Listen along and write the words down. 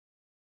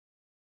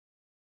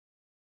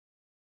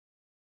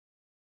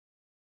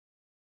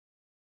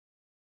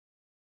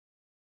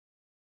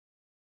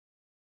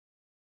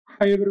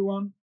Hi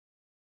everyone,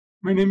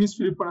 my name is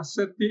Filippo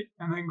Nassetti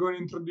and I'm going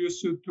to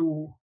introduce you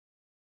to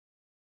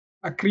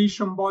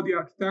Accretion body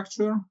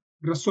architecture,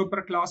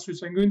 Grasshopper class,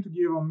 which I'm going to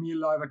give on Me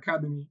Live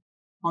Academy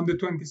on the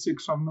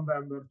 26th of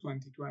November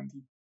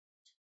 2020.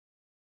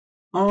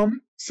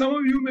 Some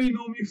of you may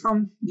know me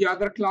from the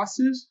other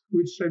classes,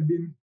 which I've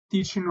been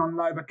teaching on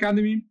Live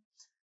Academy.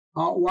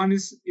 One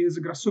is a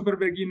Grasshopper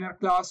beginner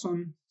class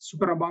on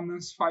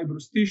superabundance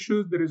fibrous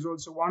tissues. There is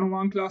also a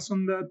one-on-one class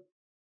on that.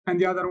 And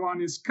the other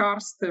one is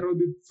karst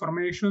eroded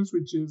formations,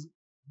 which is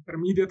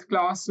intermediate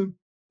class,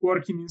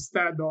 working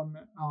instead on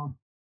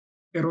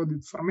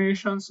eroded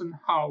formations and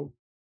how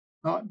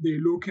they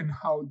look and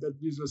how that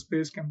visual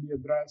space can be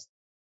addressed.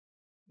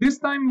 This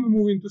time we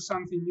move into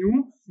something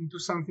new, into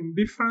something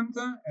different.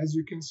 As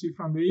you can see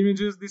from the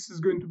images, this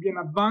is going to be an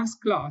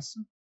advanced class,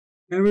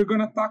 and we're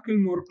going to tackle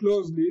more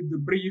closely the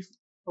brief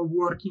of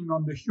working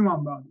on the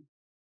human body.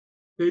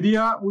 The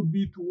idea would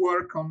be to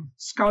work on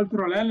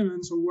sculptural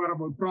elements of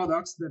wearable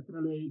products that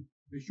relate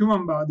to the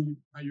human body.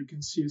 Now you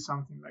can see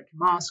something like a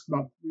mask,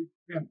 but we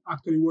can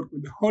actually work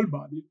with the whole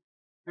body.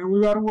 And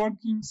we are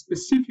working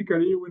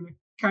specifically with a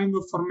kind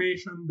of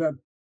formation that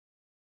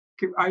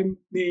I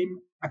name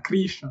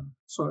accretion.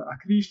 So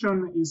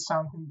accretion is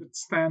something that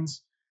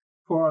stands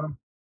for a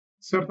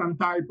certain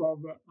type of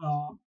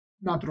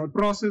natural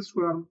process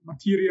where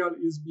material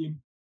is being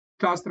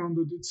clustered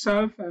onto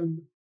itself,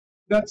 and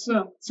that's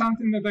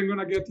something that I'm going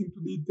to get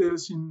into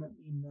details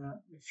in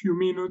a few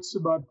minutes,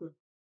 but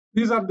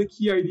these are the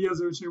key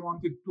ideas which I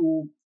wanted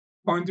to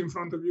point in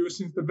front of you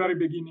since the very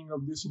beginning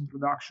of this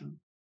introduction.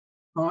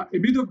 A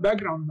bit of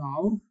background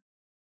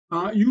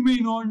now. You may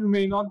know, you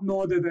may not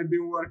know that I've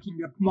been working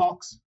at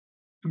MOX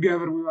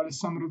together with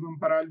Alessandro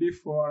Domparelli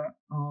for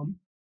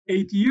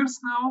 8 years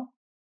now.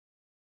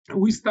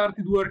 We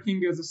started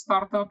working as a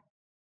startup.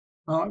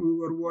 We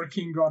were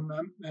working on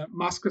a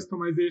mass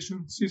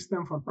customization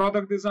system for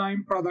product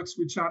design, products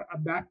which are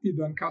adapted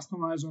and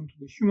customized onto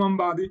the human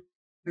body.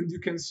 And you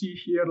can see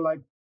here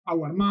like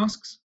our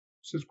masks,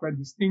 which is quite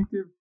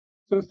distinctive.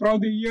 So throughout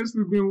the years,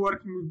 we've been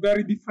working with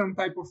very different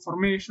type of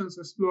formations,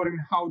 exploring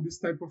how this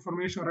type of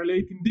formation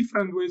relate in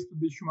different ways to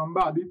the human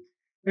body.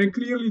 And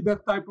clearly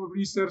that type of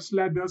research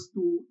led us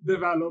to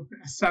develop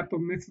a set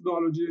of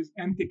methodologies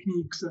and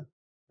techniques,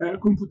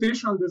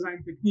 computational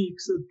design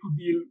techniques to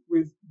deal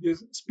with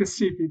this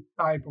specific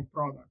type of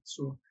product.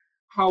 So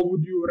how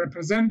would you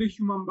represent the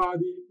human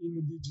body in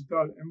a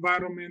digital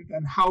environment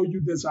and how you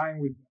design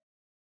with them?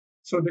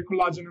 So the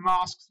collagen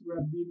masks, we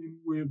are dealing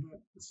with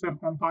a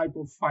certain type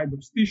of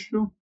fibrous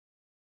tissue.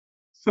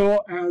 So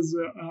as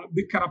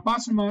the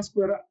carapace mask,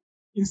 we're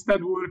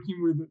instead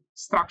working with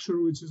structure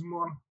which is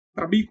more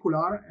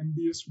trabecular and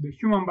deals with the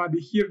human body.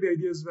 Here the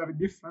idea is very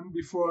different.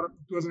 Before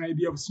it was an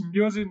idea of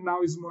symbiosis,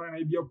 now it's more an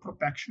idea of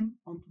protection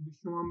onto the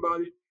human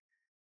body.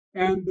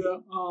 And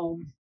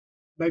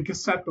like a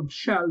set of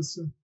shells,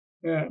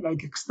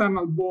 like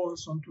external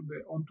bones onto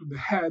the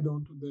head,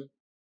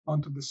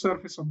 onto the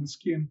surface of the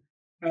skin.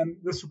 And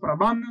the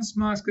superabundance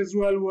mask as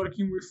well,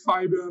 working with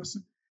fibers.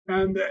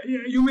 And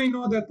you may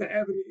know that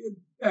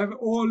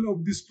all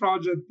of this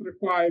project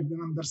required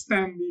an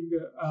understanding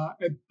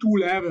at two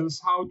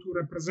levels, how to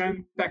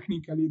represent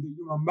technically the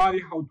human body,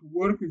 how to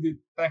work with it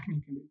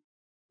technically,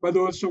 but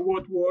also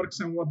what works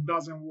and what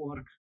doesn't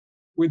work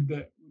with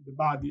the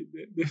body.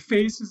 The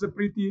face is a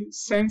pretty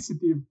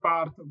sensitive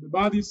part of the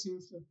body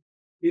since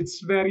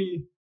it's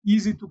very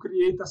easy to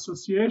create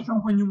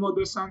association when you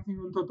model something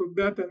on top of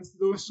that. And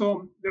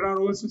also there are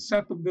also a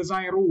set of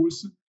design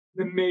rules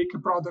that make a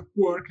product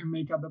work and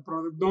make other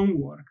product don't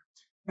work.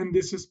 And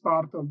this is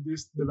part of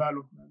this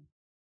development.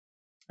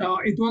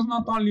 It was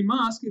not only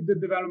mask, the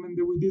development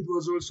that we did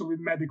was also with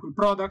medical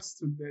products,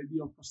 so the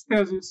idea of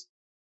prosthesis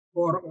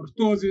or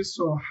orthosis,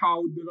 so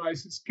how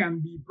devices can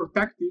be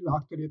protective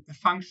actually at the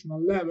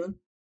functional level.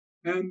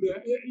 And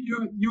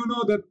you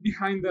know that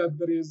behind that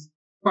there is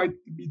quite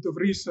a bit of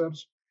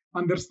research,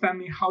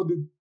 understanding how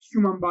the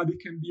human body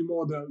can be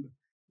modeled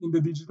in the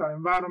digital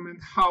environment,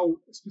 how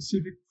a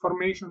specific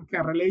formation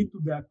can relate to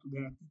that,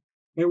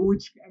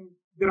 and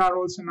there are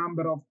also a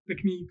number of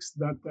techniques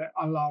that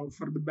allow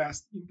for the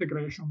best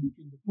integration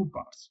between the two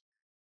parts.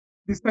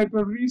 This type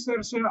of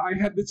research, I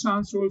had the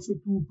chance also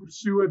to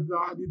pursue at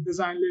Zadit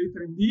Design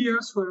later in the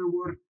years, where I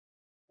worked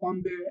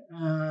on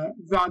the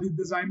Zadit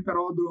Design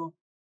Perodolo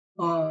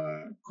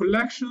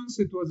collections.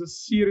 It was a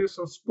series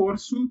of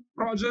sports suit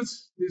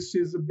projects. This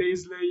is a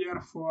base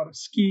layer for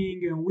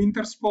skiing and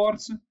winter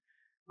sports.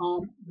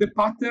 The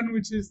pattern,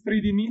 which is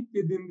 3D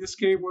knitted in this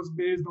case, was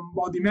based on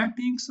body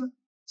mappings.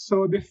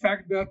 So the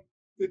fact that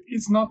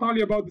it's not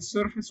only about the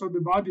surface of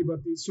the body, but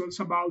it's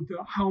also about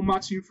how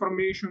much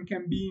information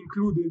can be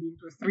included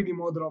into a 3D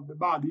model of the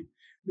body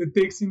that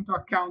takes into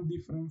account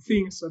different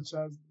things, such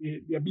as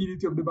the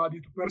ability of the body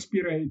to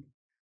perspirate,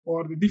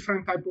 or the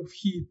different type of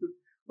heat,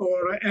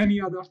 or any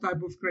other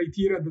type of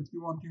criteria that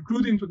you want to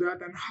include into that,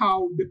 and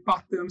how the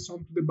patterns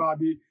onto the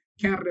body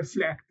can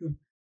reflect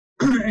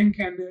and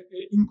can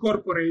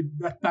incorporate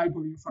that type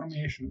of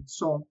information.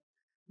 So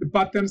the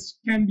patterns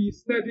can be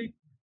static,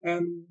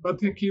 but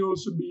they can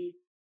also be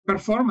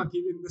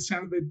performative in the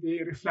sense that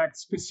they reflect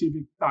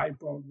specific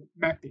type of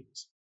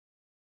mappings.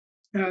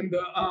 And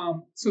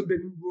so they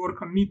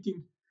work on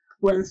knitting,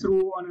 went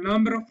through on a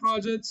number of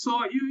projects. So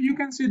you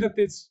can see that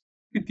it's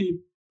pretty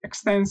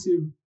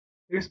extensive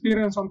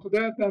experience onto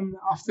that. And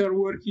after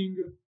working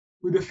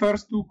with the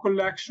first two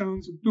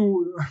collections,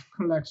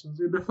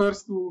 with the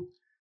first two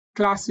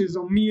classes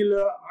on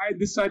Mill, I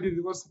decided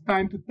it was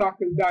time to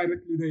tackle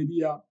directly the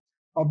idea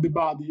of the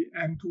body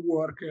and to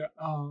work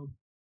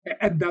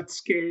at that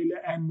scale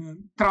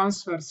and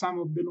transfer some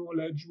of the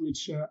knowledge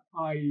which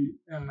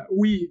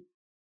we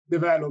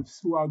developed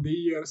throughout the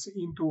years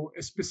into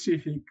a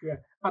specific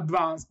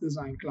advanced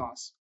design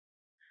class.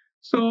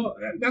 So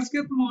let's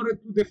get more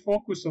to the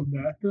focus of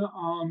that.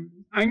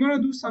 I'm going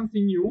to do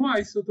something new.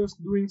 I thought of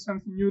doing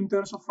something new in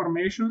terms of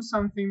formation,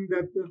 something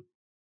that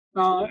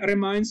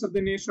reminds of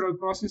the natural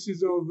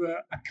processes of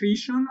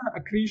accretion.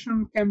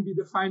 Accretion can be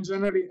defined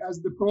generally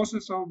as the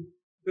process of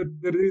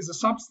that there is a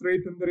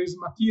substrate and there is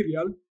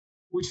material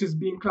which is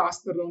being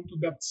clustered onto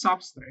that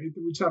substrate,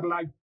 which are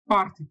like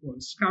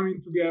particles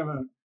coming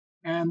together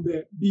and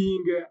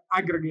being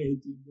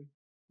aggregated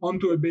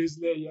onto a base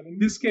layer. In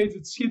this case,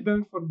 it's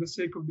hidden for the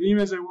sake of the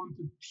image. I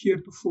wanted here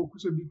to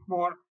focus a bit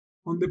more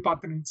on the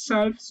pattern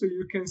itself. So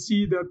you can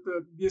see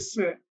that these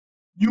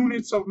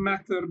units of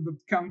matter that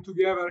come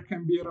together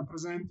can be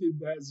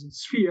represented as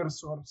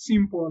spheres or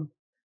simple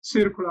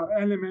circular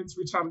elements,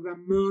 which are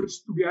then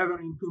merged together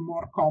into a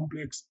more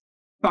complex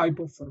type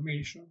of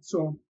formation.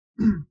 So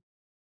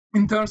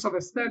in terms of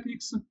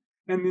aesthetics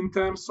and in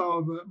terms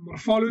of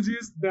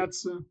morphologies,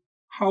 that's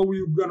how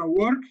we're gonna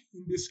work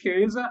in this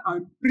case.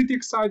 I'm pretty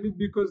excited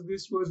because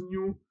this was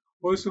new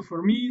also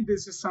for me.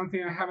 This is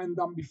something I haven't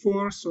done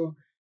before. So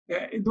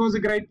it was a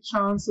great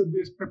chance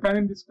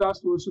preparing this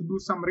class to also do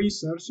some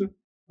research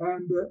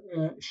and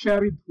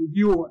share it with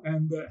you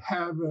and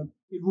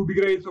it would be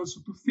great also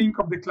to think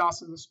of the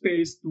class as a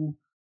space to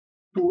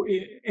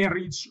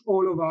enrich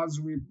all of us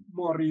with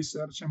more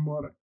research and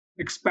more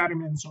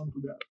experiments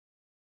onto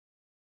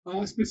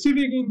that.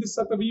 Specifically in this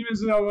set of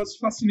images, I was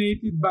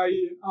fascinated by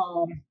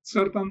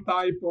certain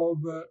type of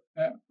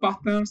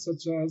patterns,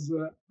 such as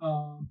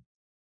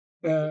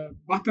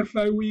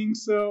butterfly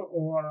wings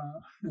or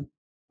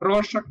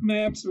Rorschach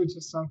maps, which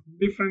is something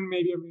different.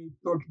 Maybe I will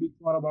talk a bit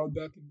more about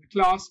that in the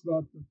class,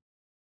 but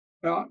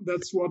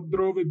that's what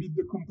drove a bit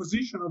the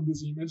composition of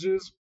these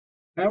images,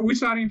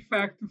 which are in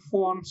fact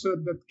forms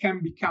that can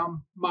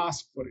become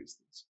masks, for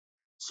instance.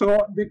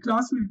 So the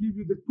class will give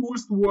you the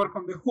tools to work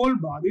on the whole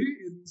body.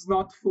 It's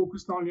not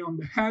focused only on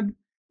the head.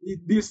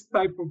 This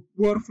type of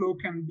workflow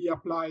can be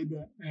applied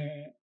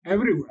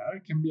everywhere.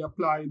 It can be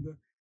applied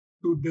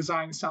to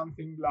design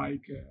something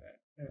like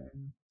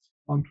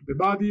onto the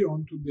body,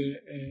 onto the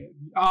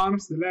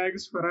arms, the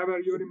legs, wherever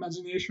your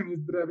imagination is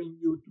driving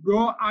you to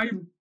go.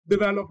 I've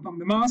developed on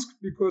the mask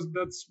because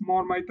that's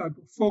more my type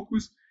of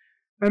focus.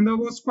 And I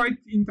was quite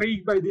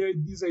intrigued by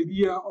this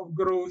idea of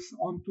growth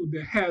onto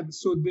the head.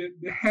 So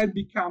the head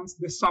becomes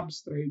the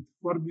substrate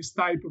for this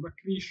type of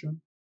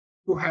accretion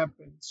to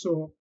happen.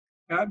 So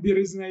there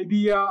is an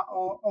idea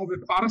of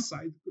a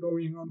parasite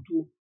growing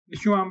onto the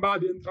human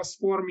body and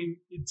transforming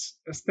its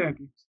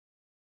aesthetics.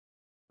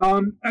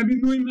 I've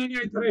been doing many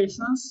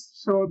iterations.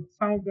 So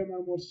some of them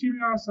are more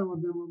similar, some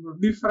of them are more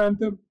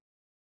different.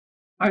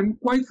 I'm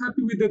quite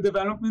happy with the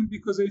development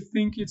because I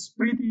think it's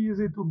pretty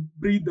easy to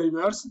breed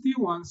diversity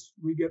once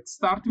we get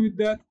started with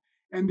that.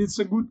 And it's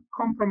a good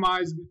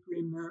compromise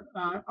between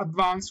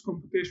advanced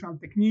computational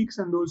techniques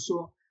and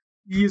also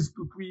ease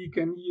to tweak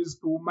and ease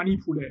to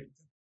manipulate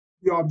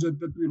the object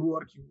that we're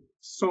working with.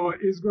 So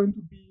it's going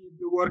to be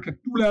the work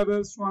at two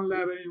levels. One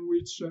level in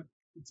which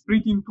it's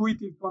pretty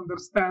intuitive to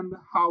understand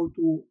how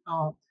to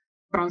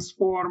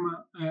transform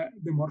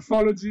the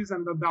morphologies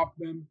and adapt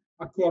them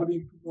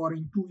according to more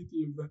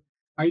intuitive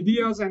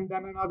ideas, and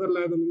then another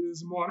level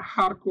is more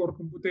hardcore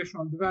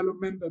computational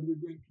development that we're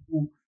going to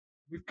do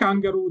with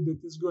Kangaroo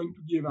that is going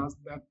to give us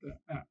that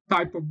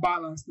type of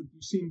balance that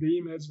you see in the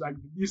image, like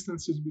the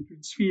distances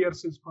between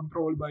spheres is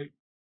controlled by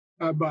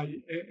a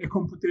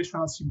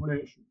computational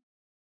simulation.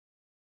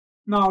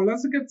 Now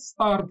let's get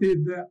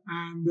started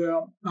and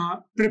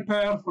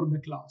prepare for the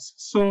class.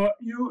 So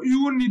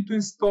you will need to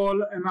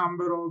install a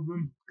number of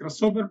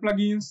Grasshopper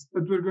plugins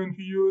that we're going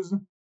to use.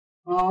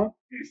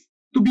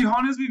 To be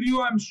honest with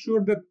you, I'm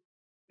sure that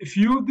a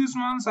few of these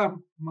ones are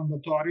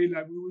mandatory,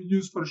 like we will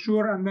use for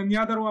sure, and then the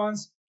other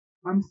ones,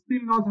 I'm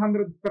still not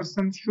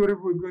 100% sure if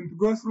we're going to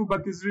go through,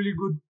 but it's really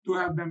good to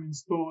have them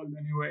installed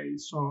anyway.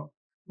 So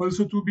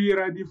also to be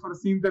ready for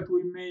things that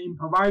we may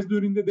improvise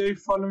during the day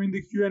following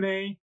the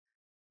Q&A,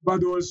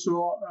 but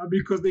also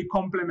because they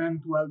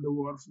complement well the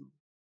workflow.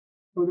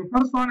 So the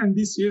first one, and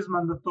this is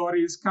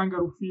mandatory, is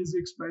Kangaroo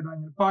Physics by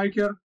Daniel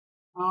Piker.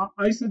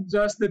 I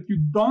suggest that you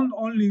don't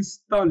only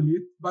install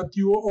it, but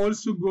you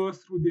also go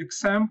through the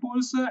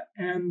examples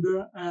and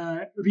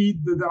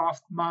read the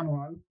draft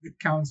manual that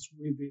comes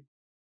with it.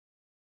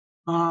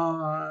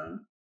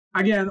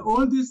 Again,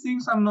 all these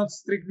things are not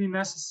strictly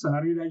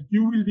necessary. Like,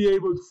 you will be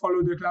able to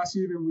follow the class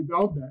even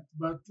without that.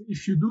 But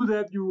if you do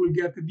that, you will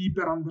get a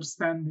deeper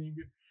understanding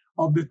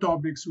of the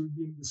topics we've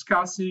been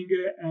discussing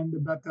and a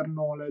better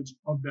knowledge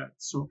of that.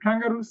 So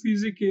kangaroo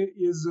physics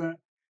is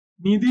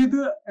needed,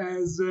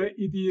 as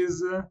it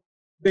is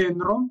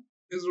Dendro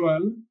as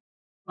well.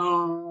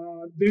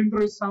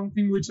 Dendro is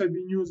something which I've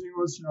been using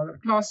also in other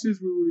classes.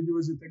 We will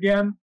use it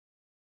again.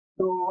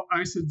 So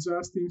I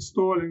suggest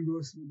install and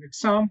go through the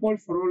example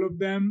for all of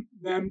them.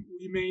 Then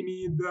we may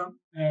need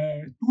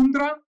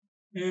Tundra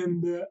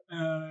and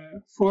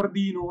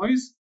 4D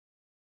noise,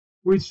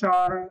 which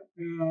are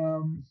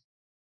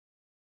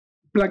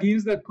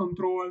plugins that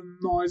control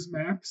noise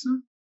maps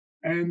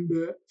and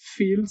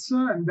fields,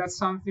 and that's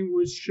something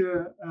which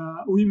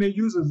we may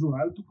use as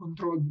well to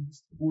control the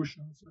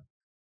distributions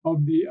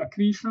of the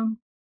accretion.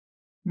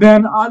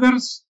 Then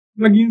others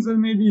plugins that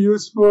may be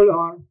useful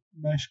are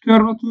mesh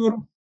curvature,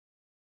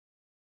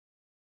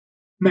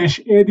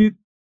 mesh edit,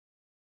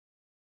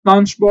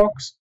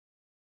 lunchbox,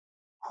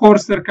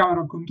 Horster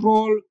camera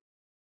control,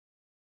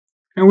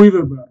 and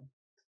Weaverberg.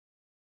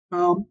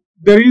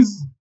 There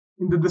is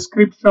in the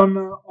description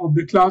of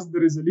the class,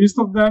 there is a list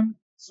of them.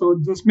 So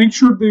just make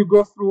sure that you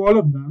go through all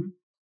of them,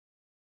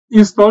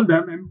 install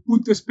them, and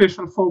put a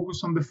special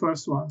focus on the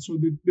first one. So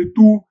the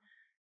two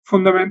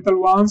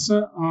fundamental ones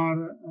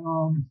are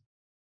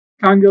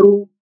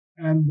Kangaroo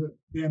and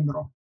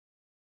Dendro.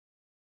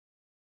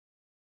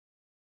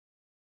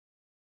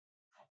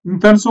 In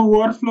terms of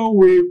workflow,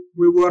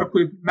 we work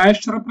with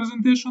mesh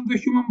representation of the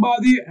human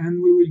body, and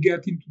we will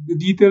get into the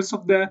details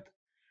of that.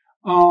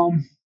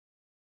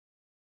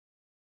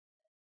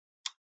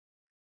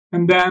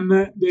 And then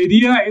the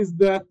idea is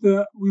that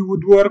we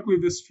would work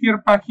with a sphere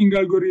packing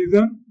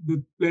algorithm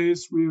that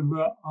plays with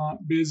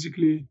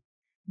basically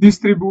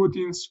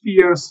distributing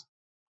spheres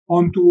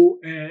onto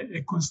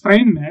a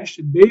constrained mesh,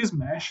 a base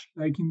mesh,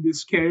 like in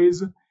this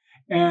case,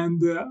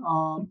 and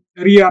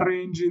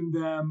rearranging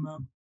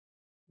them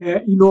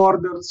in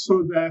order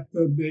so that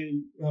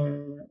they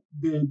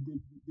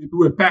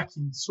do a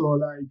packing. So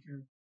like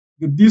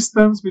the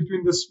distance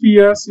between the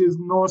spheres is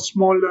no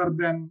smaller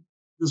than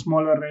the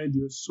smaller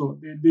radius, so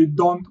they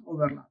don't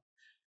overlap.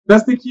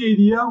 That's the key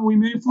idea. We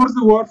may force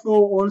the workflow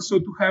also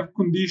to have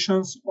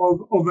conditions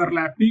of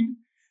overlapping,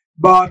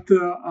 but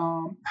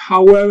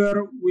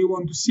however we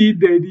want to see it,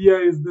 the idea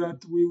is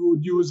that we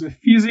would use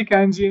physics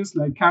engines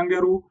like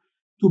Kangaroo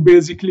to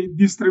basically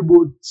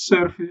distribute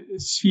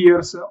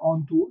spheres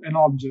onto an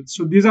object.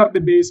 So these are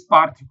the base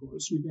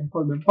particles. We can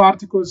call them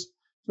particles.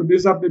 So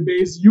these are the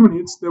base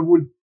units that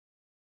will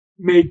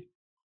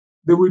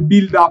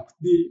build up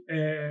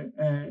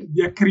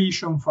the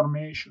accretion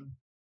formation.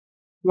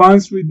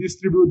 Once we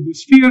distribute the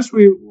spheres,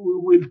 we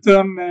will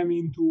turn them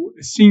into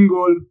a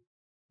single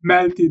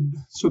melted,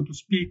 so to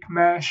speak,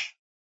 mesh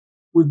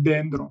with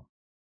Dendro.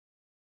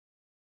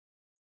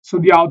 So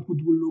the output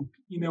will look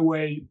in a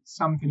way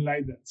something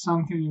like that,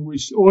 something in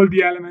which all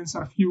the elements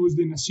are fused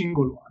in a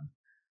single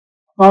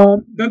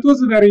one. That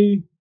was a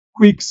very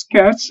quick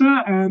sketch,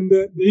 and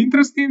the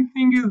interesting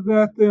thing is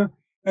that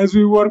as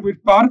we work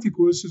with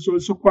particles, it's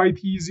also quite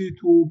easy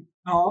to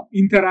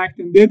interact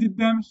and edit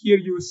them. Here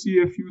you see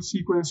a few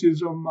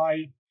sequences of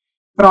my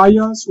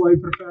trials while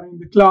preparing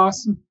the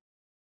class.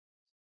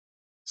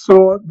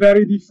 So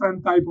very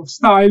different type of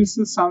styles,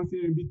 something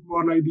a bit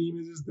more like the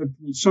images that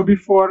we saw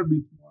before, a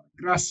bit more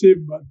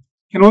aggressive, but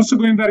can also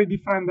go in very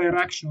different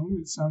direction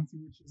with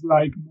something which is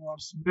like more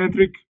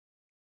symmetric,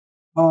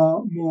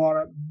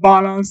 more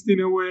balanced in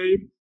a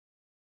way.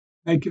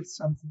 Like it's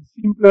something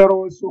simpler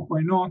also,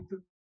 why not?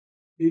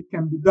 It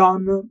can be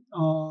done,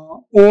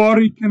 or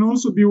it can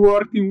also be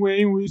worked in a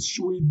way in which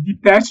we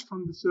detach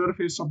from the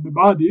surface of the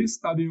body,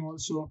 studying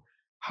also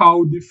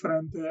how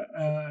different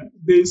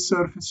base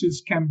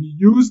surfaces can be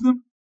used.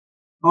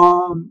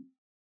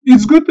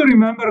 It's good to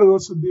remember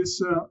also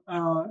this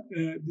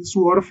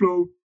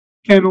workflow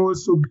can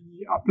also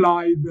be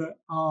applied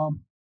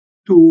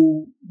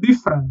to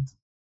different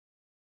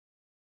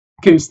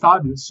case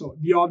studies. So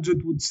the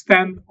object would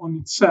stand on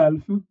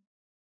itself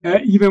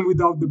even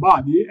without the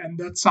body, and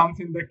that's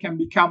something that can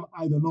become,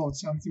 I don't know,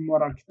 something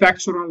more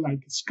architectural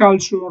like a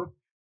sculpture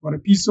or a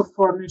piece of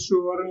furniture,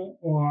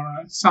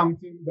 or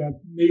something that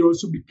may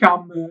also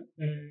become an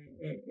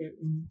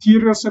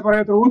interior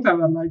separator,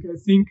 whatever. Like, I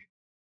think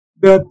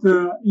that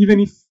even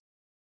if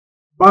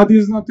body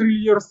is not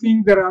really your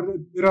thing, there are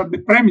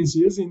the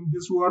premises in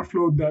this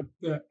workflow that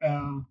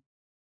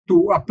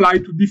to apply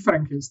to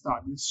different case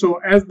studies. So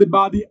as the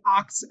body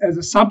acts as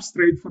a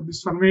substrate for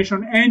this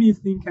formation,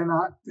 anything can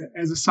act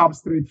as a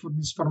substrate for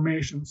this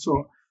formation.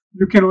 So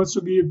you can also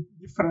give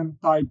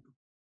different type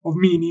of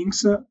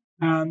meanings,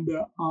 and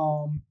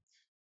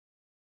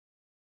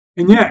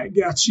yeah,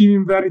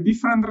 achieving very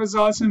different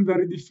results and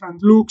very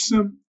different looks.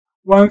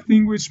 One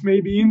thing which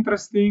may be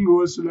interesting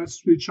also, let's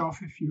switch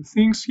off a few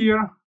things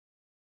here,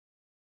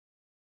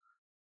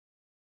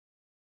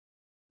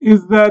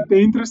 is that the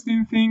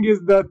interesting thing is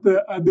that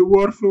the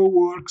workflow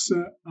works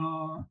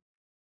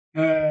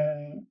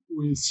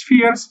with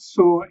spheres.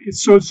 So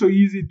it's also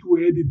easy to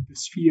edit the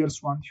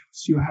spheres once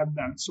you have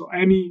them. So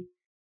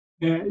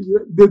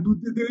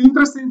the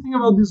interesting thing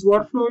about this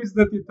workflow is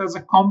that it has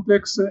a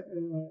complex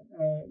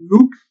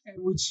look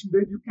in which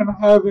you can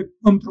have a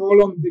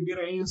control on the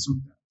grains of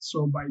that.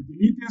 So by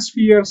deleting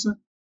spheres,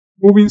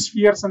 moving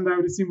spheres and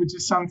everything, which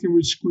is something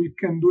which we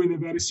can do in a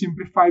very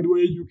simplified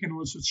way, you can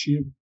also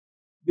achieve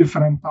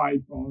different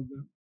type of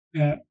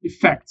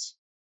effects.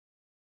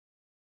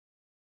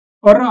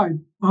 All right.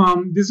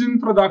 This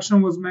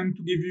introduction was meant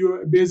to give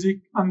you a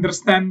basic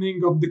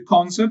understanding of the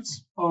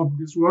concepts of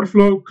this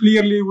workflow.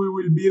 Clearly, we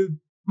will build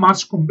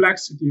much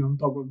complexity on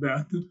top of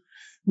that.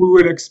 We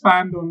will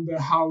expand on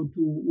how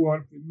to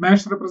work with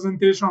mesh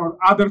representation or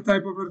other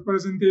type of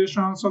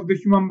representations of the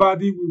human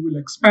body. We will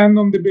expand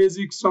on the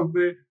basics of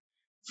the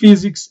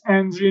physics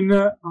engine,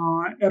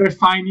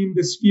 refining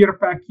the sphere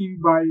packing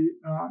by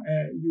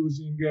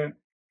using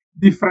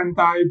different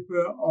type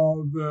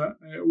of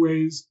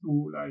ways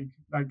to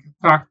like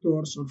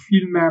tractors or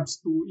field maps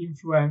to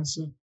influence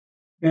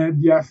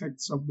the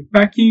effects of the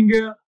packing.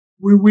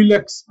 We will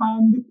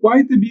expand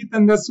quite a bit,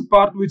 and that's the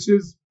part which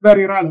is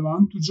very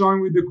relevant to join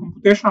with the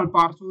computational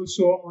part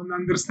also on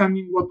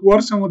understanding what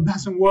works and what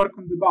doesn't work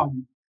on the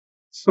body.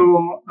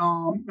 So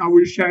I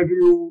will share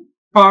you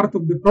part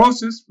of the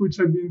process which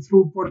I've been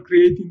through for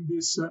creating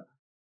these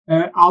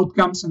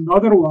outcomes and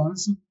other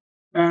ones,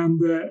 and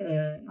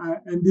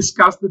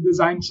discuss the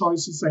design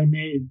choices I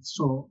made.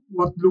 So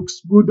what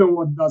looks good and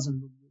what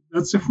doesn't look good.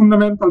 That's a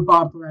fundamental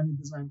part of any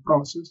design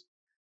process.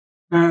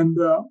 And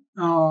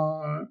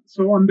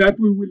so on that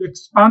we will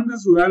expand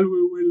as well.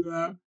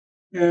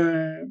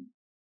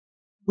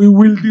 We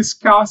will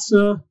discuss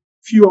a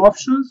few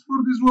options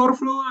for this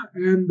workflow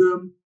and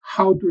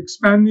how to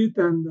expand it.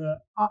 And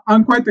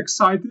I'm quite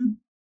excited.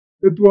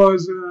 It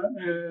was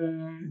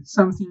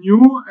something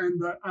new,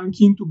 and I'm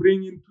keen to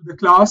bring into the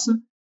class.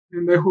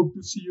 And I hope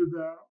to see you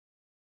there